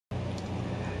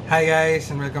Hi guys,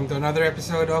 and welcome to another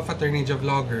episode of Atty.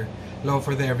 Vlogger, Law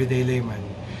for the Everyday Layman.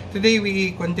 Today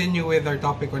we continue with our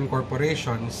topic on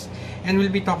corporations, and we'll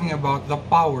be talking about the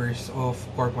powers of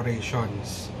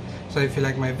corporations. So if you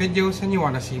like my videos and you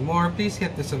want to see more, please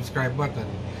hit the subscribe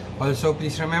button. Also,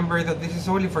 please remember that this is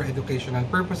only for educational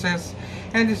purposes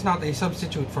and is not a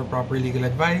substitute for proper legal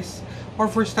advice or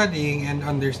for studying and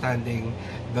understanding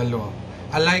the law.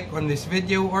 A like on this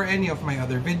video or any of my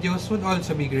other videos would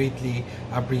also be greatly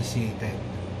appreciated.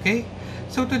 Okay?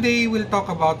 So today we'll talk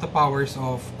about the powers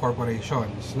of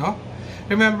corporations, no?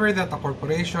 Remember that a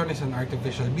corporation is an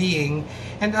artificial being,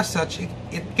 and as such,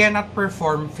 it cannot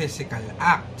perform physical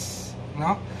acts,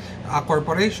 no? A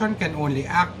corporation can only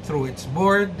act through its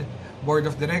board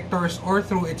of directors, or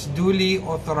through its duly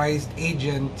authorized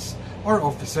agents or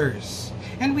officers.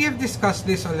 And we have discussed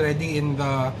this already in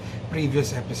the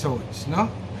previous episodes, no?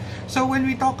 So when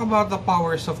we talk about the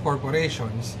powers of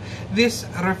corporations, this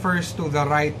refers to the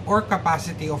right or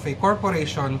capacity of a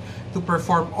corporation to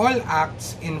perform all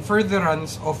acts in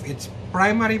furtherance of its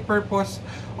primary purpose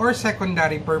or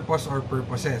secondary purpose or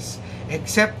purposes,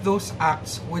 except those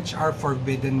acts which are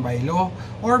forbidden by law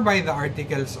or by the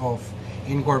articles of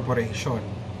incorporation.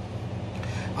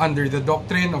 Under the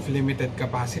doctrine of limited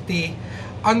capacity,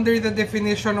 under the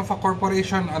definition of a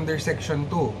corporation under Section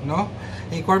 2, no?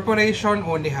 A corporation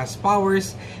only has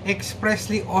powers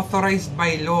expressly authorized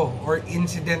by law or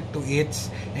incident to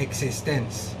its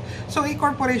existence. So a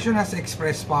corporation has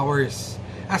express powers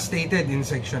as stated in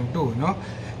Section 2, no?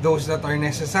 Those that are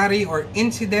necessary or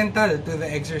incidental to the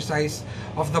exercise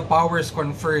of the powers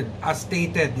conferred as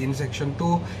stated in Section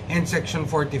 2 and Section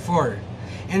 44.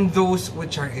 And those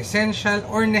which are essential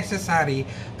or necessary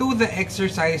to the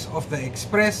exercise of the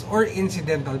express or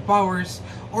incidental powers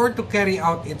or to carry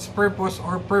out its purpose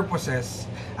or purposes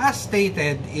as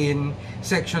stated in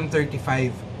Section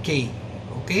 35K.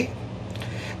 Okay?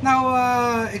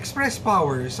 Now, express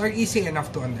powers are easy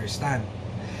enough to understand.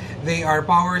 They are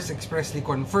powers expressly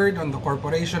conferred on the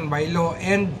corporation by law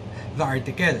and the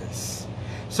articles.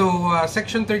 So,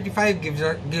 Section 35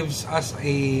 gives us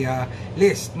a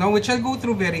list, now, which I'll go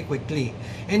through very quickly.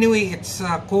 Anyway, it's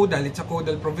codal. It's a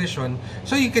codal provision,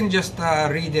 so you can just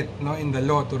read it, no, in the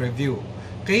law to review.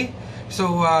 Okay?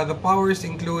 So, the powers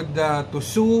include to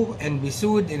sue and be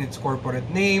sued in its corporate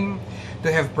name, to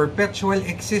have perpetual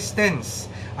existence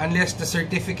unless the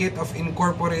certificate of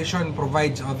incorporation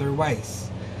provides otherwise,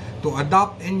 to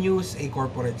adopt and use a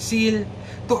corporate seal,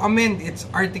 to amend its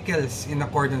articles in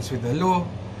accordance with the law,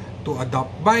 to adopt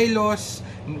bylaws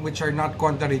which are not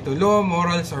contrary to law,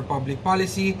 morals, or public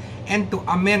policy, and to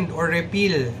amend or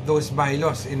repeal those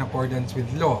bylaws in accordance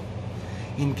with law.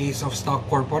 In case of stock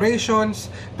corporations,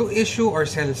 to issue or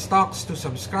sell stocks to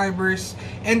subscribers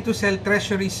and to sell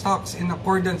treasury stocks in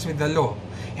accordance with the law.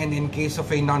 And in case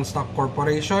of a non-stock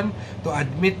corporation, to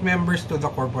admit members to the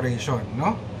corporation,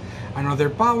 no?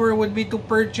 Another power would be to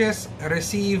purchase,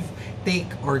 receive, take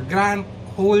or grant,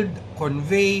 hold,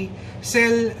 convey,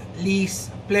 sell, lease,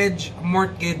 pledge,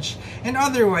 mortgage, and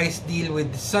otherwise deal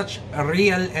with such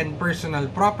real and personal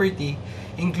property,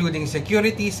 including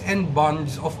securities and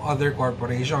bonds of other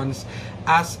corporations,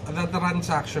 as the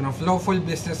transaction of lawful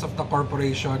business of the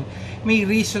corporation may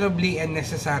reasonably and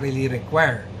necessarily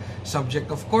require,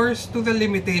 subject of course to the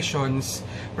limitations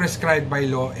prescribed by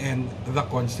law and the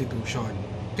Constitution.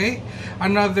 Okay?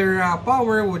 Another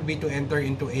power would be to enter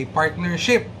into a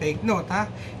partnership. Take note, ha?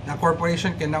 The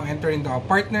corporation can now enter into a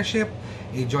partnership,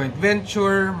 a joint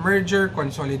venture, merger,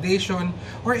 consolidation,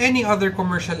 or any other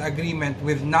commercial agreement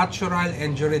with natural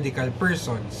and juridical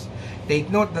persons. Take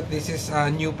note that this is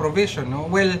a new provision, no?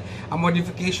 Well, a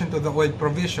modification to the old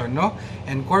provision, no?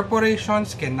 And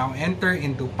corporations can now enter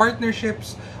into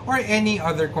partnerships or any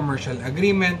other commercial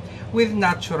agreement with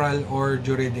natural or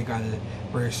juridical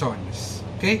persons.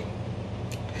 Okay?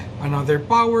 Another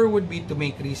power would be to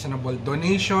make reasonable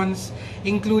donations,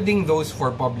 including those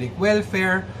for public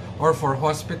welfare or for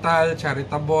hospital,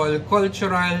 charitable,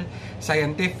 cultural,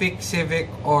 scientific, civic,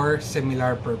 or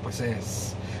similar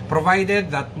purposes, provided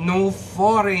that no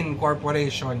foreign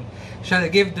corporation shall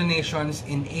give donations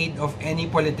in aid of any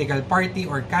political party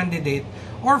or candidate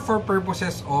or for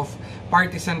purposes of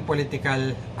partisan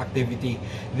political activity.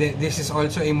 This is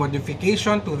also a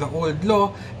modification to the old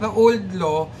law. The old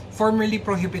law formerly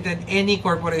prohibited any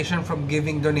corporation from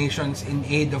giving donations in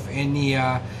aid of any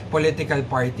political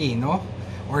party, no?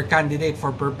 Or candidate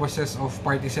for purposes of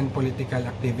partisan political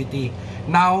activity.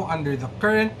 Now, under the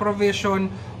current provision,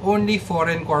 only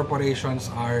foreign corporations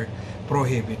are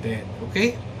prohibited.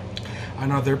 Okay?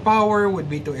 Another power would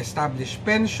be to establish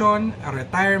pension,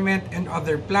 retirement, and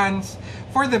other plans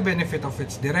for the benefit of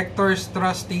its directors,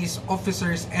 trustees,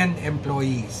 officers, and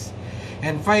employees.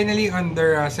 And finally,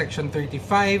 under Section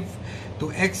 35,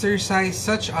 to exercise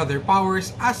such other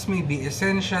powers as may be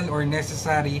essential or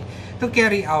necessary to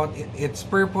carry out its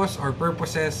purpose or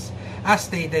purposes as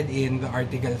stated in the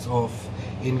Articles of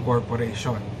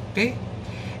Incorporation. Okay?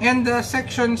 And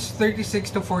Sections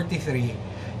 36 to 43,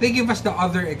 they give us the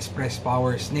other express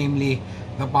powers, namely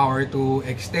the power to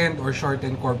extend or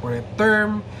shorten corporate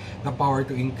term, the power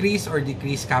to increase or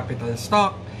decrease capital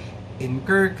stock,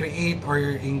 incur, create, or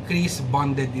increase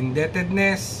bonded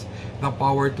indebtedness, the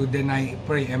power to deny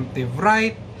preemptive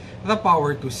right, the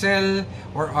power to sell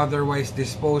or otherwise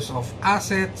dispose of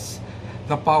assets,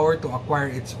 the power to acquire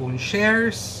its own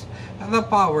shares, the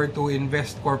power to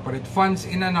invest corporate funds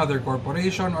in another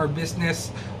corporation or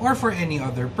business or for any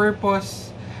other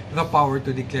purpose, the power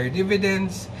to declare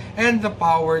dividends, and the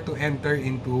power to enter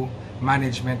into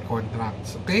management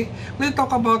contracts. Okay? We'll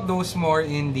talk about those more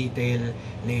in detail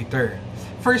later.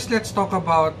 First, let's talk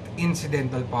about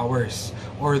incidental powers,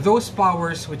 or those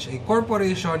powers which a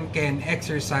corporation can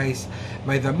exercise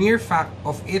by the mere fact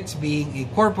of its being a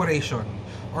corporation,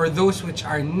 or those which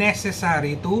are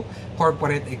necessary to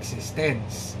corporate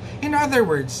existence. In other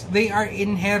words, they are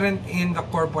inherent in the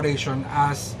corporation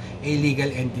as a legal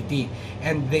entity,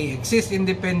 and they exist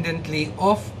independently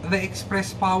of the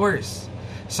express powers.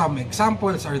 Some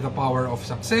examples are the power of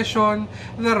succession,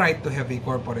 the right to have a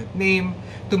corporate name,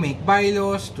 to make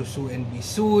bylaws, to sue and be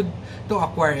sued, to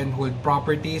acquire and hold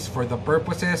properties for the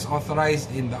purposes authorized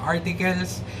in the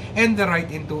articles, and the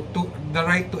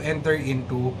right to enter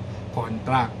into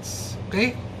contracts.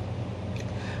 Okay?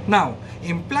 Now,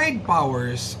 implied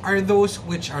powers are those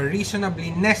which are reasonably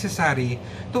necessary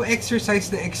to exercise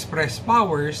the express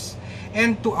powers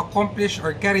and to accomplish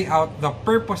or carry out the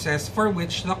purposes for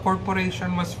which the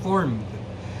corporation was formed.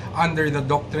 Under the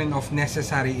doctrine of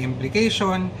necessary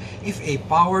implication, if a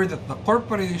power that the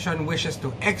corporation wishes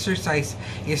to exercise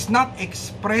is not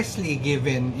expressly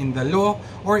given in the law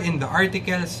or in the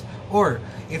articles, or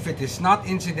if it is not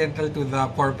incidental to the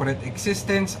corporate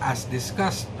existence as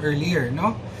discussed earlier,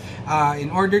 in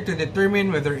order to determine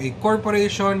whether a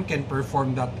corporation can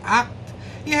perform that act,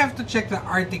 you have to check the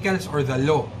articles or the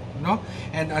law.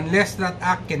 And unless that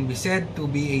act can be said to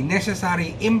be a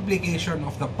necessary implication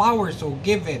of the power so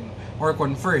given or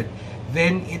conferred,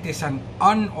 then it is an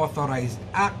unauthorized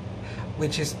act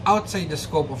which is outside the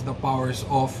scope of the powers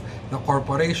of the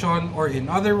corporation, or in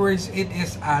other words, it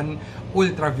is an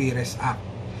ultra vires act.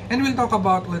 And we'll talk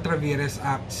about ultra vires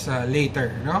acts later.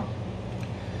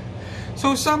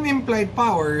 So some implied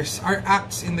powers are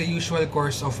acts in the usual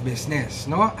course of business,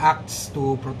 acts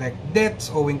to protect debts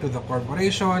owing to the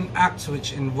corporation, acts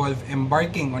which involve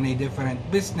embarking on a different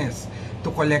business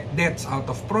to collect debts out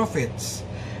of profits,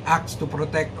 acts to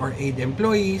protect or aid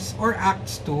employees, or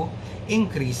acts to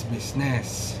increase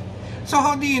business. So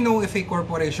how do you know if a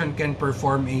corporation can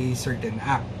perform a certain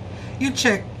act? You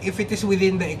check if it is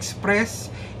within the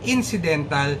express,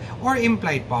 incidental, or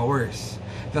implied powers.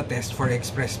 The test for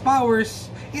express powers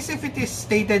is if it is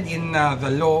stated in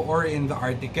the law or in the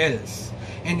articles,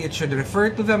 and it should refer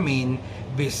to the main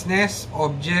business,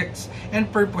 objects,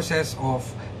 and purposes of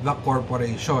the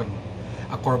corporation.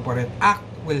 A corporate act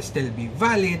will still be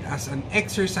valid as an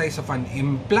exercise of an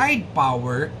implied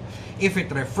power if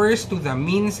it refers to the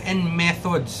means and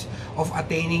methods of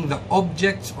attaining the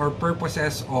objects or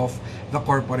purposes of the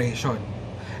corporation.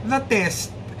 The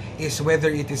test is whether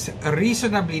it is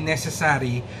reasonably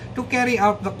necessary to carry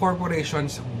out the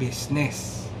corporation's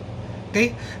business.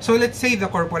 Okay? So let's say the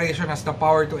corporation has the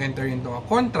power to enter into a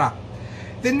contract.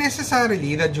 Then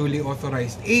necessarily, the duly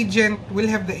authorized agent will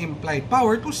have the implied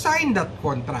power to sign that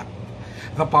contract.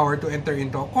 The power to enter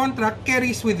into a contract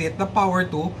carries with it the power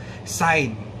to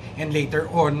sign, and later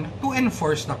on to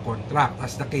enforce the contract,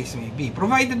 as the case may be,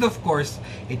 provided of course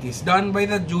it is done by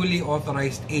the duly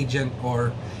authorized agent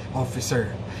or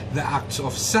officer. The acts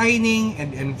of signing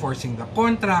and enforcing the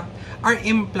contract are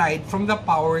implied from the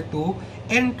power to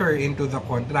enter into the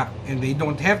contract, and they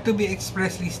don't have to be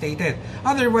expressly stated,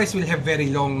 otherwise we'll have very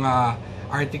long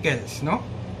articles.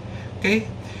 Okay,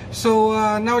 so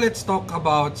now let's talk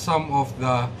about some of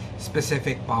the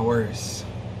specific powers.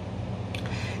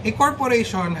 A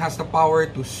corporation has the power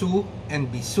to sue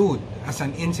and be sued as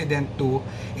an incident to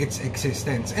its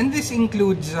existence. And this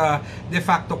includes de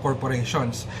facto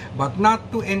corporations, but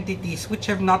not to entities which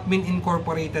have not been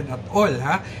incorporated at all.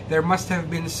 There must have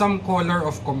been some color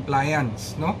of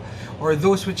compliance, or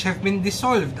those which have been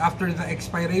dissolved after the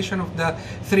expiration of the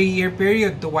 3-year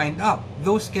period to wind up.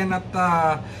 Those cannot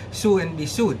sue and be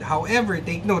sued. However,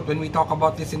 take note, when we talk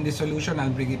about this in dissolution,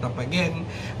 I'll bring it up again,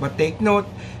 but take note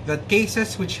that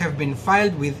cases which have been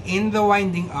filed within the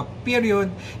winding up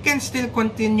period can still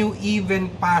continue even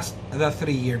past the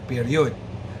 3-year period.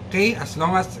 Okay, as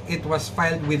long as it was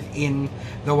filed within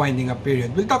the winding up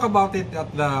period. We'll talk about it at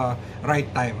the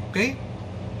right time, okay?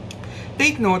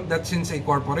 Take note that since a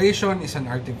corporation is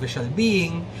an artificial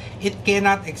being, it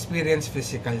cannot experience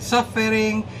physical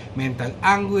suffering, mental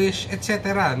anguish,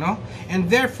 etc. No? And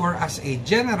therefore, as a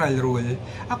general rule,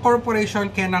 a corporation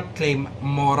cannot claim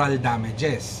moral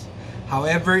damages.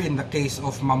 However, in the case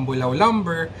of Mambulau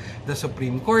Lumber, the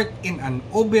Supreme Court in an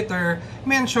obiter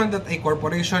mentioned that a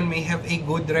corporation may have a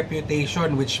good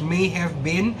reputation which may have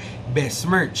been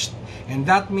besmirched, and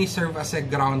that may serve as a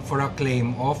ground for a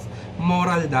claim of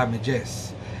moral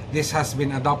damages. This has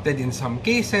been adopted in some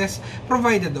cases,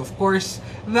 provided of course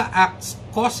the acts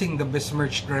causing the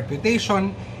besmirched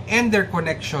reputation and their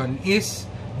connection is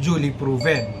duly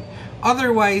proven.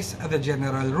 Otherwise, the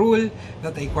general rule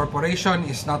that a corporation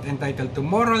is not entitled to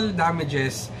moral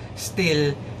damages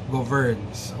still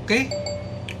governs. Okay?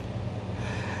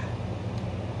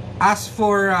 As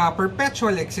for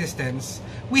perpetual existence,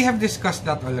 we have discussed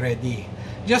that already.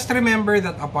 Just remember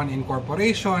that upon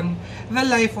incorporation, the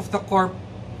life of the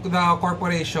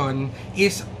corporation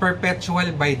is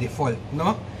perpetual by default,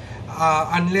 no?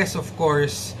 Unless, of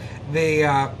course, they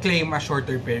claim a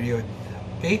shorter period.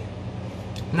 Okay?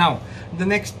 Now, the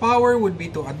next power would be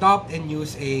to adopt and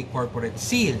use a corporate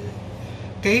seal.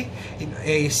 Okay?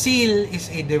 A seal is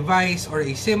a device or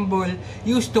a symbol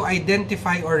used to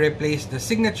identify or replace the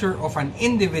signature of an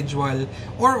individual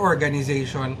or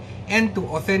organization and to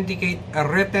authenticate a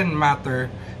written matter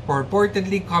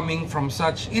purportedly coming from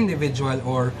such individual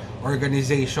or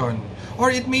organization. Or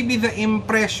it may be the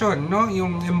impression, no?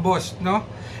 Yung embossed, no?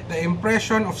 The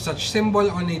impression of such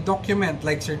symbol on a document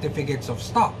like certificates of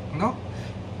stock, no?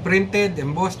 Printed,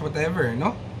 embossed, whatever,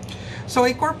 no? So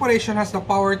a corporation has the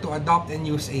power to adopt and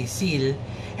use a seal,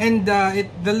 and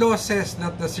the law says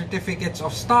that the certificates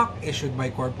of stock issued by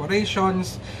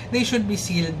corporations, they should be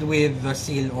sealed with the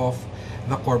seal of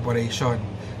the corporation.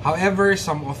 However,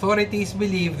 some authorities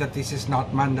believe that this is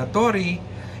not mandatory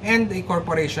and a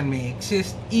corporation may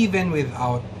exist even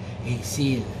without a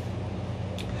seal.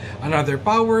 Another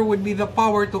power would be the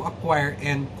power to acquire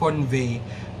and convey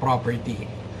property.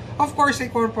 Of course, a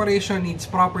corporation needs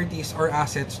properties or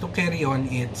assets to carry on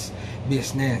its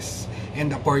business.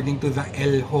 And according to the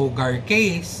L. Hogar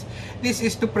case, this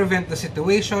is to prevent the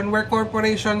situation where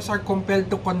corporations are compelled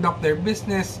to conduct their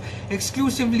business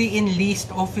exclusively in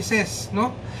leased offices,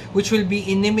 no? Which will be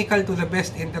inimical to the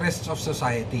best interests of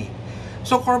society.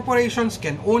 So corporations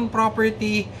can own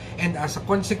property, and as a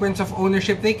consequence of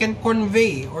ownership, they can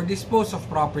convey or dispose of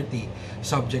property,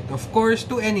 subject of course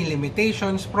to any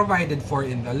limitations provided for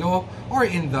in the law or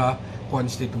in the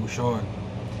Constitution.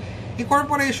 A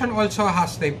corporation also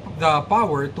has the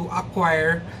power to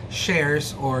acquire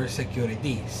shares or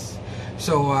securities.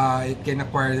 So it can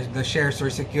acquire the shares or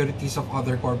securities of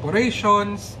other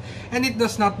corporations, and it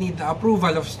does not need the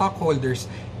approval of stockholders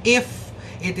if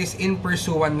it is in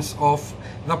pursuance of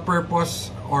the purpose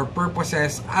or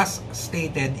purposes as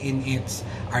stated in its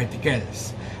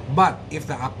articles. But if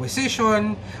the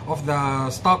acquisition of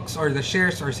the stocks or the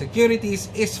shares or securities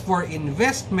is for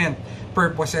investment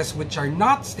purposes which are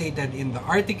not stated in the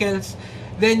articles,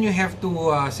 then you have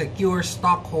to secure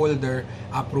stockholder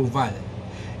approval.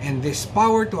 And this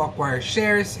power to acquire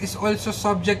shares is also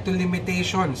subject to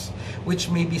limitations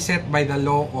which may be set by the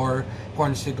law or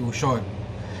Constitution.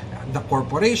 The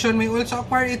corporation may also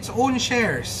acquire its own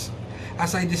shares,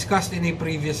 as I discussed in a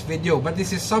previous video, but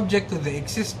this is subject to the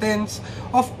existence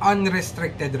of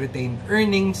unrestricted retained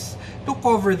earnings to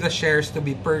cover the shares to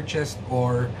be purchased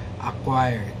or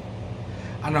acquired.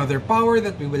 Another power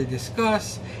that we will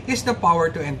discuss is the power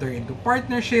to enter into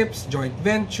partnerships, joint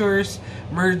ventures,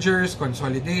 mergers,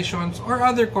 consolidations, or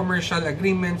other commercial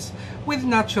agreements with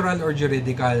natural or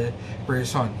juridical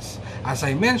persons. As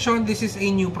I mentioned, this is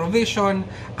a new provision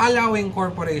allowing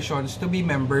corporations to be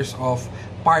members of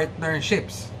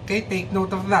partnerships. Okay, take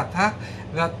note of that, ha?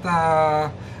 That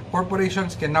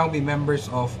corporations can now be members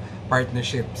of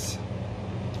partnerships.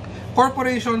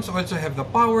 Corporations also have the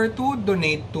power to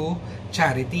donate to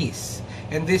charities,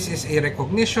 and this is a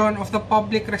recognition of the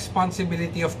public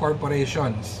responsibility of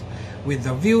corporations, with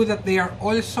the view that they are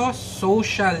also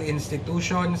social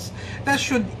institutions that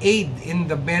should aid in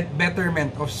the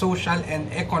betterment of social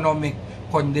and economic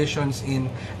conditions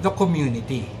in the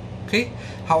community. Okay?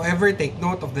 However, take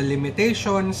note of the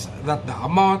limitations, that the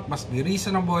amount must be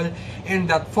reasonable, and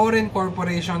that foreign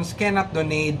corporations cannot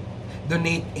donate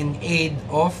in aid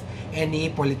of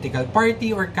any political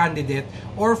party or candidate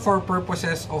or for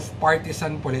purposes of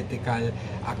partisan political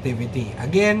activity.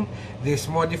 Again, this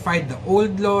modified the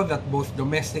old law that both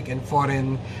domestic and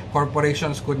foreign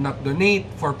corporations could not donate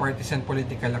for partisan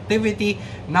political activity.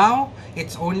 Now,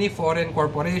 it's only foreign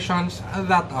corporations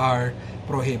that are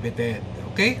prohibited.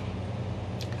 Okay?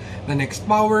 The next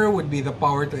power would be the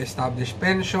power to establish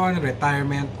pension,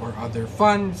 retirement, or other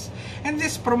funds. And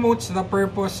this promotes the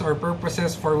purpose or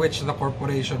purposes for which the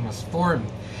corporation was formed,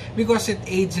 because it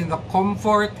aids in the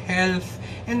comfort, health,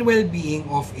 and well-being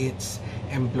of its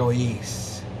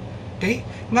employees. Okay?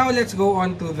 Now let's go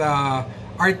on to the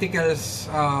articles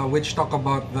which talk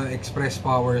about the express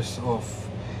powers of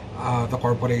the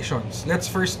corporations. Let's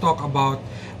first talk about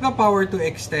the power to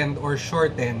extend or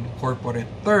shorten corporate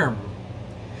term.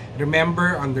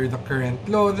 Remember, under the current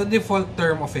law, the default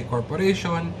term of a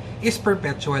corporation is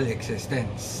perpetual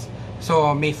existence.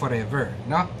 So, may forever,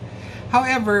 no?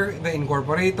 However, the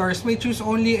incorporators may choose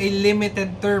only a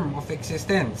limited term of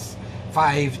existence.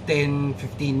 5, 10,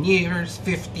 15 years,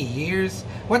 50 years,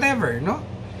 whatever, no?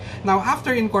 Now,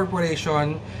 after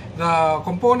incorporation, the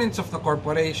components of the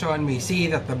corporation may see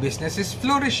that the business is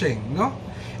flourishing, no?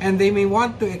 And they may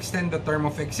want to extend the term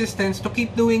of existence to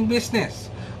keep doing business.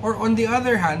 Or on the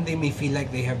other hand, they may feel like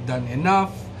they have done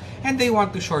enough and they want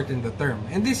to shorten the term.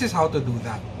 And this is how to do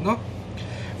that, no?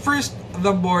 First, the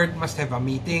board must have a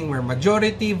meeting where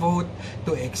majority vote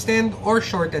to extend or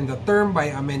shorten the term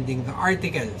by amending the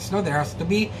articles. No, there has to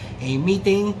be a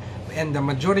meeting and the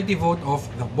majority vote of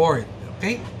the board.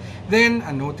 Okay? Then,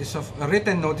 a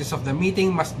written notice of the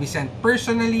meeting must be sent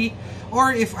personally,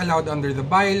 or if allowed under the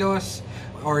bylaws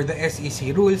or the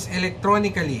SEC rules,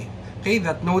 electronically. Okay,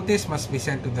 that notice must be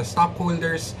sent to the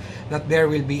stockholders that there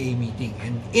will be a meeting.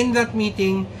 And in that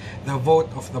meeting, the vote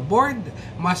of the board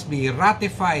must be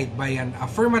ratified by an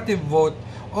affirmative vote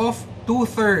of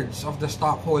 2/3 of the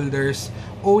stockholders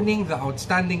owning the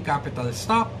outstanding capital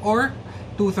stock, or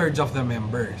 2/3 of the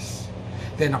members.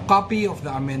 Then a copy of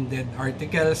the amended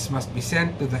articles must be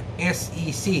sent to the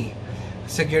SEC,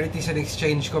 Securities and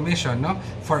Exchange Commission, no,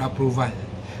 for approval.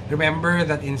 Remember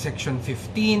that in Section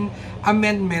 15,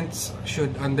 amendments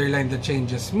should underline the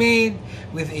changes made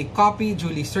with a copy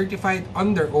duly certified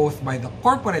under oath by the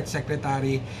corporate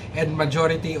secretary and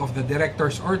majority of the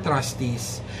directors or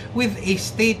trustees, with a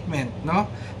statement, no,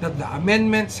 that the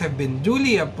amendments have been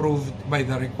duly approved by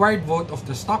the required vote of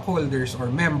the stockholders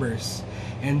or members,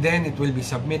 and then it will be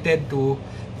submitted to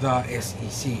the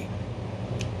SEC.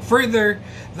 Further,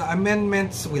 the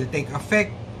amendments will take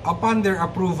effect upon their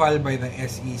approval by the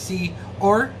SEC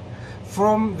or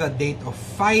from the date of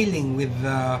filing with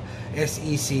the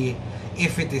SEC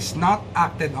if it is not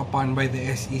acted upon by the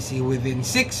SEC within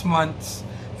 6 months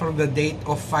from the date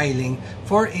of filing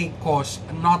for a cause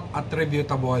not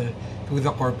attributable to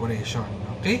the corporation.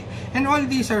 Okay? And all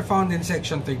these are found in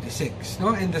Section 36.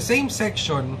 No? And the same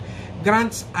section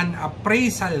grants an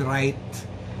appraisal right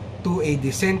to a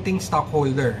dissenting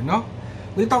stockholder. No?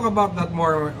 We'll talk about that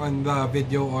more on the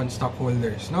video on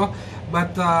stockholders, no?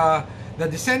 But the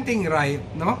dissenting right,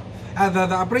 no? The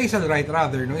appraisal right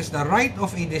rather, no, is the right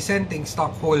of a dissenting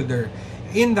stockholder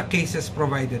in the cases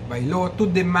provided by law to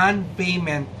demand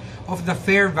payment of the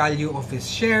fair value of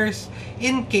his shares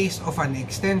in case of an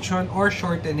extension or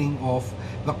shortening of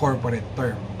the corporate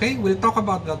term. Okay, we'll talk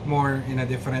about that more in a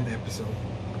different episode.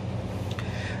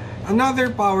 Another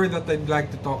power that I'd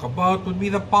like to talk about would be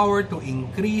the power to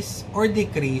increase or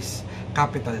decrease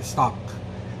capital stock.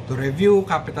 To review,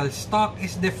 capital stock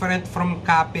is different from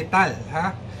capital,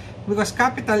 because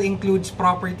capital includes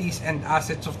properties and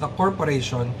assets of the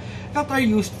corporation that are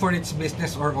used for its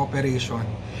business or operation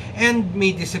and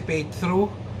may dissipate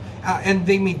no?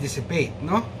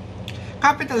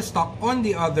 Capital stock, on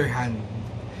the other hand,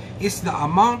 is the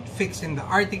amount fixed in the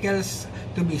articles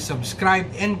to be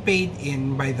subscribed and paid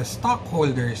in by the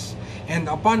stockholders and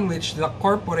upon which the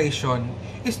corporation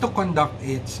is to conduct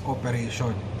its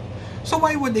operation. So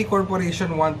why would a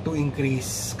corporation want to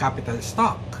increase capital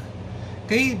stock?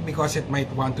 Okay, because it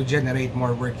might want to generate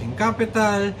more working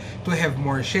capital, to have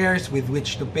more shares with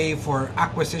which to pay for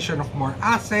acquisition of more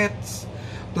assets,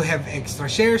 to have extra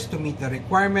shares to meet the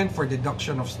requirement for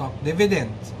deduction of stock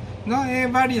dividends. No,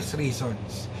 various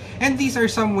reasons. And these are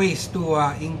some ways to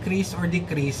increase or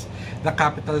decrease the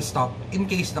capital stock in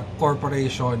case the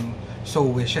corporation so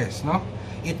wishes, no?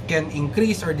 It can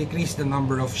increase or decrease the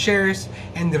number of shares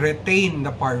and retain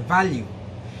the par value.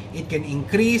 It can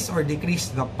increase or decrease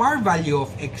the par value of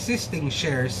existing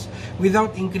shares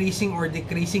without increasing or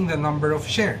decreasing the number of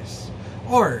shares.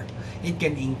 Or, it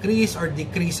can increase or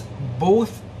decrease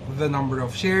both the number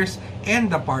of shares and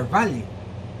the par value.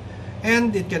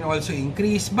 And it can also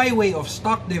increase by way of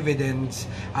stock dividends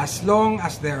as long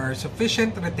as there are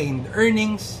sufficient retained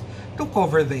earnings to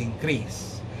cover the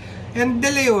increase. And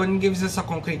De Leon gives us a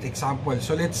concrete example.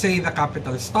 So let's say the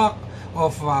capital stock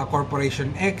of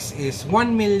Corporation X is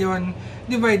 1 million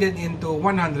divided into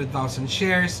 100,000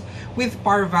 shares with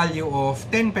par value of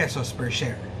 10 pesos per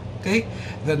share. Okay?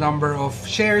 The number of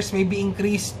shares may be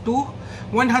increased to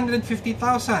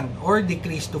 150,000 or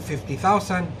decreased to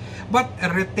 50,000, but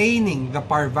retaining the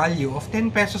par value of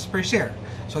 10 pesos per share.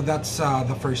 So that's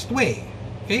the first way.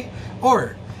 Okay?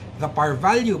 Or the par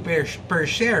value per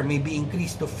share may be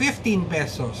increased to 15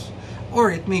 pesos or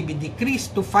it may be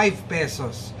decreased to 5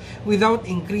 pesos without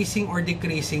increasing or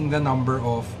decreasing the number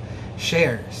of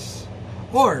shares.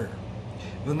 Or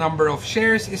the number of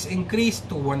shares is increased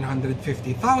to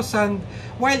 150,000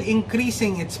 while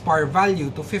increasing its par value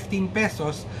to 15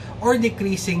 pesos or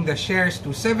decreasing the shares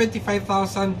to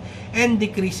 75,000 and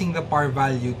decreasing the par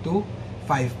value to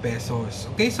 5 pesos.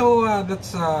 Okay, so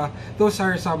those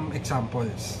are some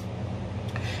examples.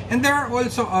 And there are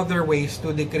also other ways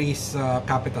to decrease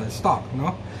capital stock,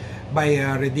 no? By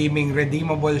redeeming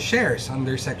redeemable shares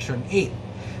under Section 8,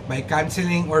 by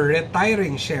canceling or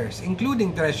retiring shares,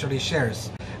 including treasury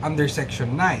shares under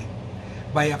Section 9,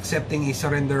 by accepting a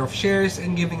surrender of shares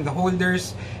and giving the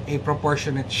holders a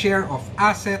proportionate share of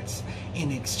assets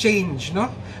in exchange,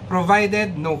 no?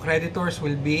 Provided no creditors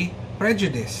will be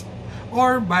prejudiced,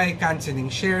 or by canceling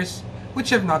shares which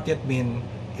have not yet been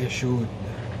issued.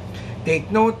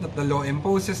 Take note that the law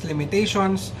imposes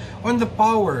limitations on the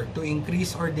power to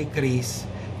increase or decrease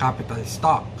capital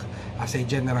stock. As a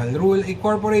general rule, a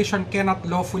corporation cannot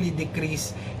lawfully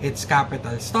decrease its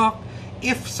capital stock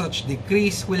if such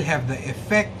decrease will have the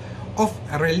effect of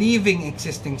relieving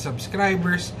existing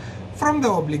subscribers from the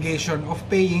obligation of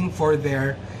paying for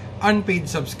their unpaid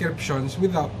subscriptions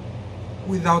without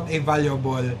a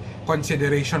valuable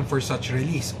consideration for such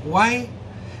release. Why?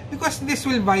 Because this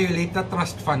will violate the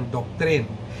trust fund doctrine,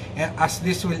 as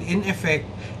this will in effect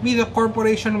be the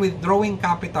corporation withdrawing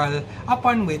capital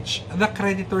upon which the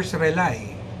creditors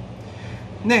rely.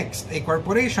 Next, a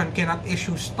corporation cannot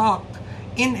issue stock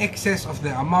in excess of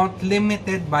the amount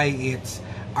limited by its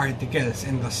articles,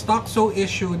 and the stock so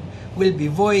issued will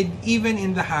be void even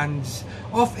in the hands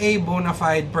of a bona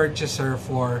fide purchaser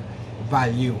for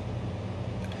value.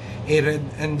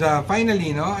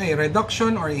 Finally, a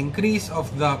reduction or increase of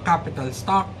the capital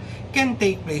stock can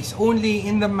take place only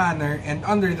in the manner and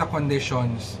under the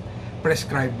conditions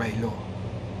prescribed by law.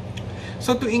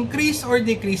 So to increase or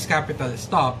decrease capital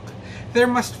stock, there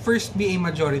must first be a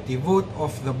majority vote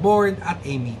of the board at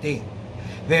a meeting.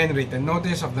 Then written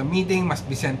notice of the meeting must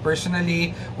be sent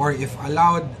personally or if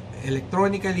allowed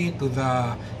electronically to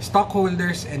the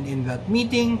stockholders, and in that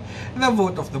meeting, the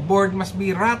vote of the board must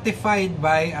be ratified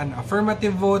by an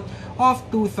affirmative vote of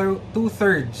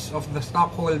two-thirds of the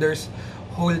stockholders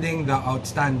holding the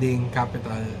outstanding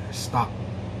capital stock.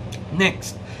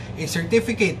 Next, a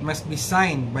certificate must be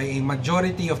signed by a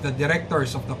majority of the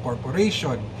directors of the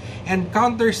corporation and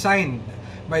countersigned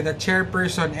by the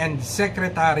chairperson and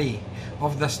secretary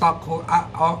of the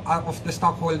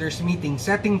stockholders meeting,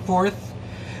 setting forth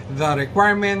the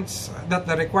requirements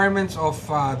of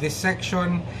this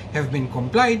section have been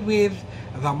complied with,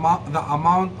 the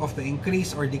amount of the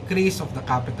increase or decrease of the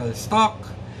capital stock.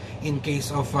 In case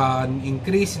of an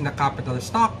increase in the capital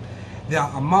stock, the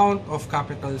amount of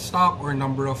capital stock or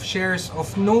number of shares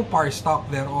of no par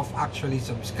stock thereof actually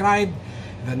subscribed,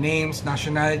 the names,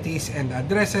 nationalities, and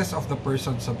addresses of the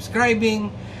person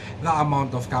subscribing, the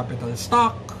amount of capital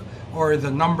stock or the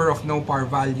number of no par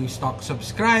value stock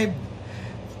subscribed,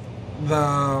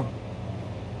 the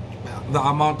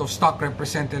amount of stock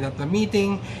represented at the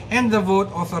meeting, and the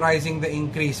vote authorizing the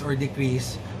increase or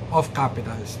decrease of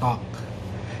capital stock.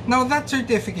 Now, that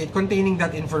certificate containing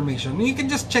that information, you can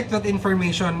just check that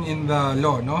information in the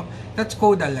law, no? That's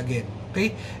codal again,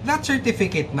 okay? That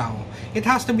certificate now, it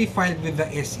has to be filed with the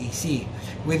SEC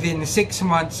within 6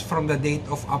 months from the date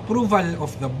of approval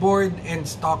of the board and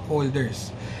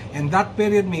stockholders, and that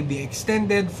period may be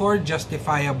extended for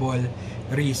justifiable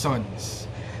reasons.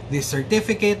 This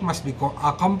certificate must be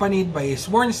accompanied by a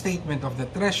sworn statement of the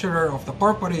treasurer of the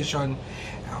corporation.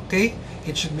 Okay?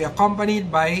 It should be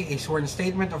accompanied by a sworn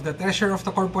statement of the treasurer of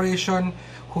the corporation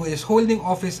who is holding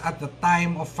office at the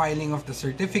time of filing of the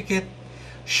certificate,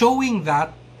 showing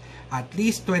that at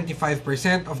least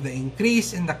 25% of the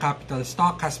increase in the capital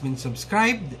stock has been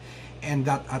subscribed and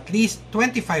that at least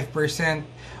 25%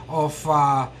 of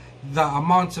the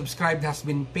amount subscribed has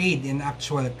been paid in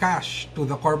actual cash to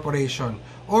the corporation,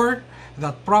 or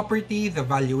that property, the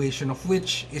valuation of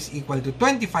which is equal to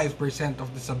 25%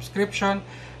 of the subscription,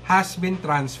 has been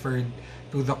transferred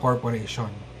to the corporation.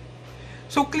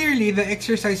 So clearly, the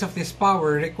exercise of this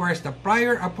power requires the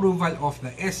prior approval of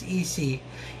the SEC,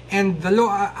 and the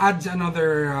law adds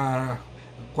another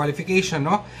qualification,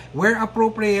 no? Where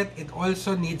appropriate, it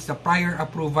also needs the prior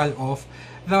approval of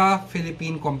the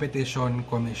Philippine Competition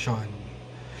Commission.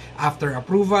 After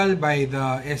approval by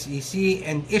the SEC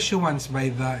and issuance by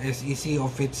the SEC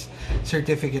of its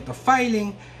certificate of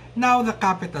filing, now the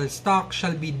capital stock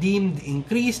shall be deemed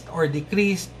increased or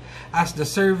decreased as the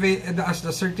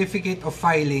certificate of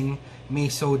filing may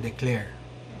so declare.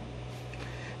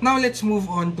 Now let's move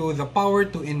on to the power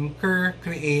to incur,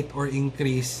 create, or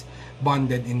increase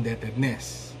bonded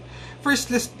indebtedness.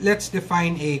 First, let's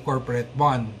define a corporate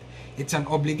bond. It's an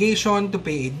obligation to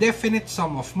pay a definite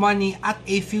sum of money at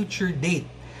a future date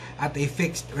at a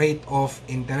fixed rate of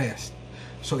interest.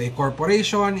 So a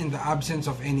corporation, in the absence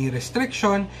of any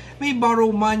restriction, may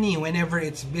borrow money whenever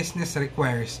its business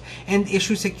requires and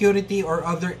issue security or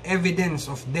other evidence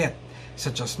of debt,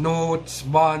 such as notes,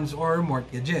 bonds, or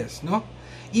mortgages. No?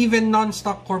 Even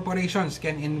non-stock corporations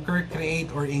can incur,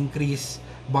 create, or increase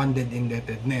bonded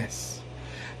indebtedness.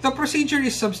 The procedure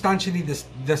is substantially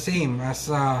the same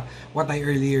as what I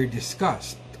earlier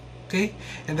discussed. Okay?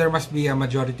 And there must be a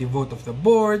majority vote of the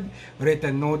board.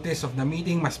 Written notice of the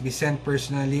meeting must be sent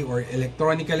personally or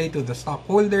electronically to the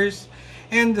stockholders.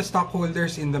 And the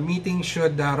stockholders in the meeting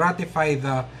should ratify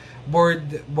the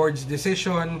board's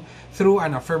decision through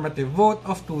an affirmative vote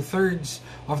of 2/3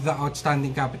 of the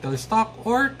outstanding capital stock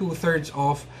or 2/3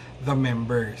 of the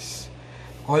members.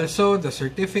 Also, the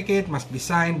certificate must be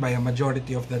signed by a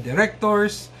majority of the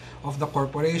directors of the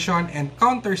corporation and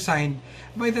countersigned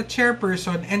by the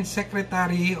chairperson and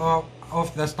secretary of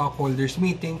the stockholders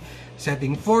meeting,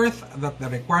 setting forth that the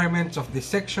requirements of this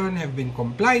section have been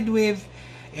complied with,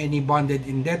 any bonded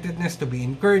indebtedness to be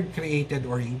incurred, created,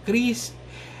 or increased,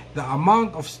 the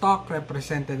amount of stock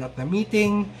represented at the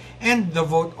meeting, and the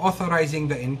vote authorizing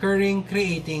the incurring,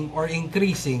 creating, or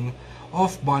increasing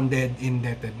of bonded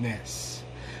indebtedness.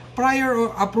 Prior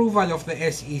approval of the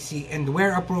SEC and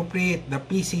where appropriate, the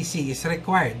PCC is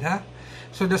required.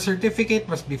 So the certificate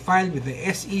must be filed with the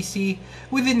SEC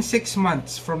within 6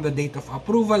 months from the date of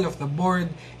approval of the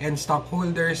board and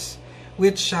stockholders,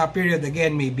 which period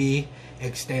again may be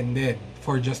extended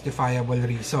for justifiable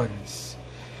reasons.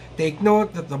 Take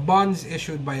note that the bonds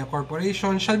issued by a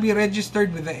corporation shall be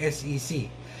registered with the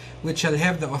SEC, which shall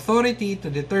have the authority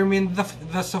to determine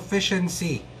the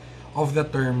sufficiency of the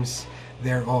terms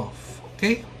thereof.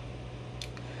 Okay?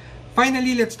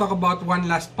 Finally, let's talk about one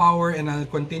last power, and I'll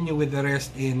continue with the rest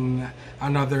in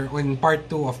part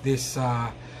 2 of this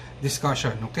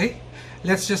discussion. Okay?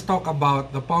 Let's just talk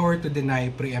about the power to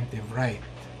deny preemptive right.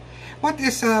 What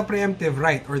is a preemptive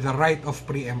right, or the right of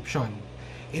preemption?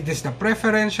 It is the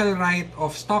preferential right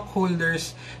of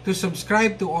stockholders to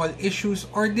subscribe to all issues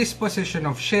or disposition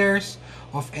of shares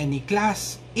of any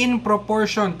class in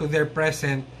proportion to their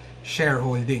present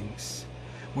shareholdings.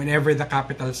 Whenever the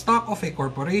capital stock of a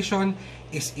corporation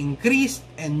is increased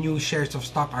and new shares of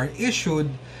stock are issued,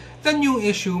 the new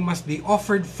issue must be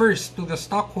offered first to the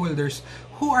stockholders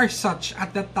who are such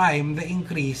at the time the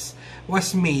increase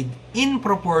was made in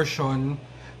proportion,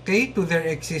 okay, to their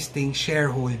existing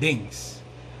shareholdings.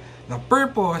 The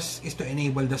purpose is to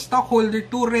enable the stockholder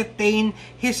to retain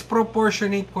his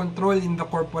proportionate control in the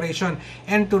corporation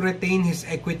and to retain his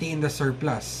equity in the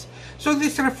surplus. So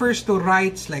this refers to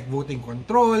rights like voting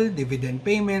control, dividend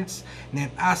payments,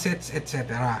 net assets,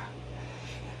 etc.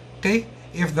 Okay?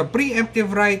 If the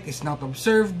preemptive right is not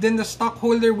observed, then the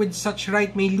stockholder with such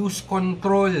right may lose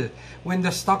control when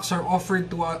the stocks are offered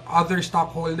to other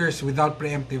stockholders without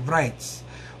preemptive rights,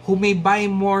 who may buy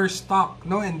more stock,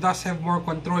 no, and thus have more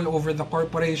control over the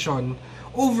corporation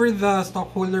over the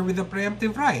stockholder with the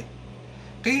preemptive right.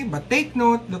 Okay? But take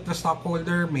note that the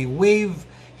stockholder may waive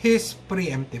his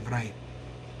preemptive right.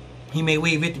 He may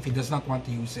waive it if he does not want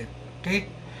to use it. Okay?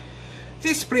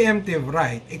 This preemptive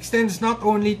right extends not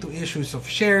only to issues of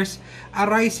shares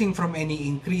arising from any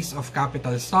increase of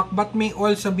capital stock, but may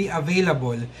also be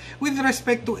available with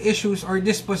respect to issues or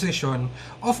disposition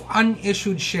of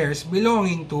unissued shares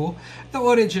belonging to the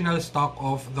original stock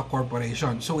of the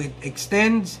corporation. So it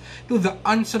extends to the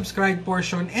unsubscribed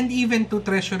portion and even to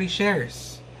treasury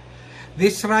shares.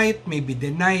 This right may be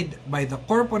denied by the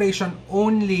corporation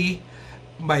only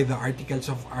by the articles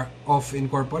of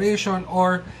incorporation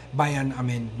or by an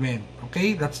amendment.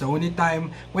 Okay, that's the only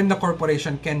time when the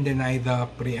corporation can deny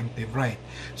the preemptive right.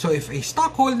 So if a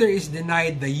stockholder is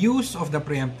denied the use of the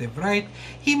preemptive right,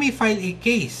 he may file a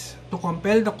case to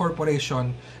compel the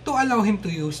corporation to allow him to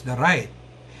use the right.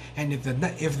 And if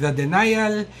the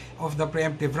denial of the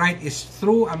preemptive right is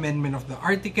through amendment of the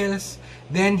articles,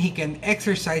 then he can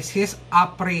exercise his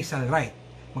appraisal right.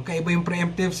 Magkaiba yung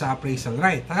preemptive sa appraisal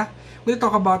right, ha? We'll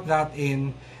talk about that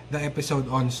in the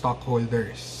episode on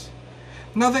stockholders.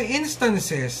 Now, the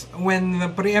instances when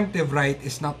the preemptive right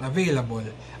is not available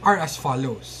are as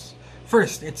follows.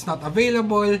 First, it's not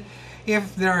available if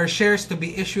there are shares to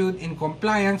be issued in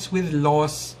compliance with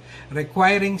laws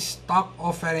requiring stock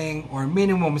offering or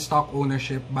minimum stock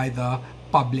ownership by the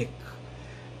public.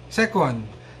 Second,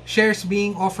 shares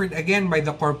being offered again by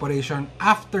the corporation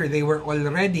after they were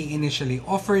already initially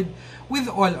offered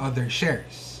with all other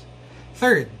shares.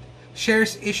 Third,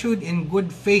 shares issued in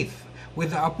good faith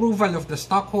with the approval of the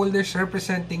stockholders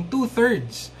representing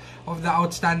 2/3 of the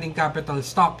outstanding capital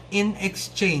stock in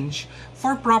exchange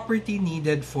for property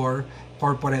needed for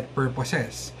corporate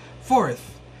purposes.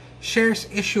 Fourth, shares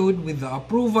issued with the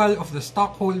approval of the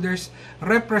stockholders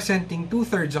representing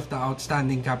 2/3 of the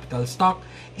outstanding capital stock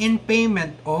in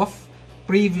payment of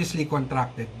previously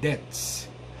contracted debts.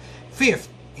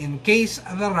 Fifth, in case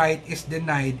the right is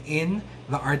denied in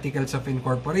the Articles of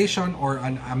Incorporation or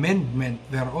an amendment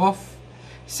thereof.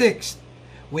 Sixth,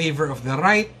 waiver of the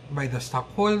right by the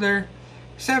stockholder.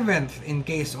 Seventh, in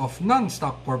case of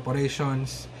non-stock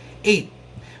corporations. Eighth,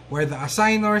 where the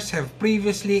assignors have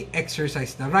previously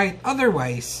exercised the right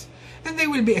otherwise, and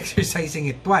they will be exercising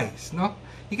it twice, no?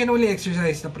 You can only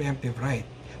exercise the preemptive right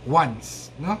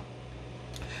once, no?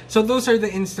 So those are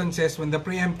the instances when the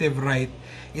preemptive right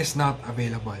is not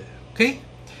available, okay?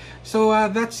 So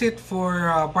that's it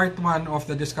for part 1 of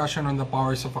the discussion on the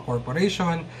powers of a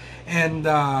corporation, and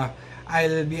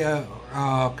I'll be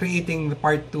creating the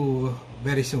part 2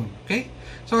 very soon, okay?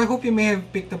 So I hope you may have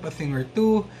picked up a thing or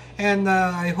two, and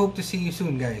I hope to see you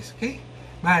soon, guys, okay?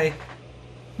 Bye!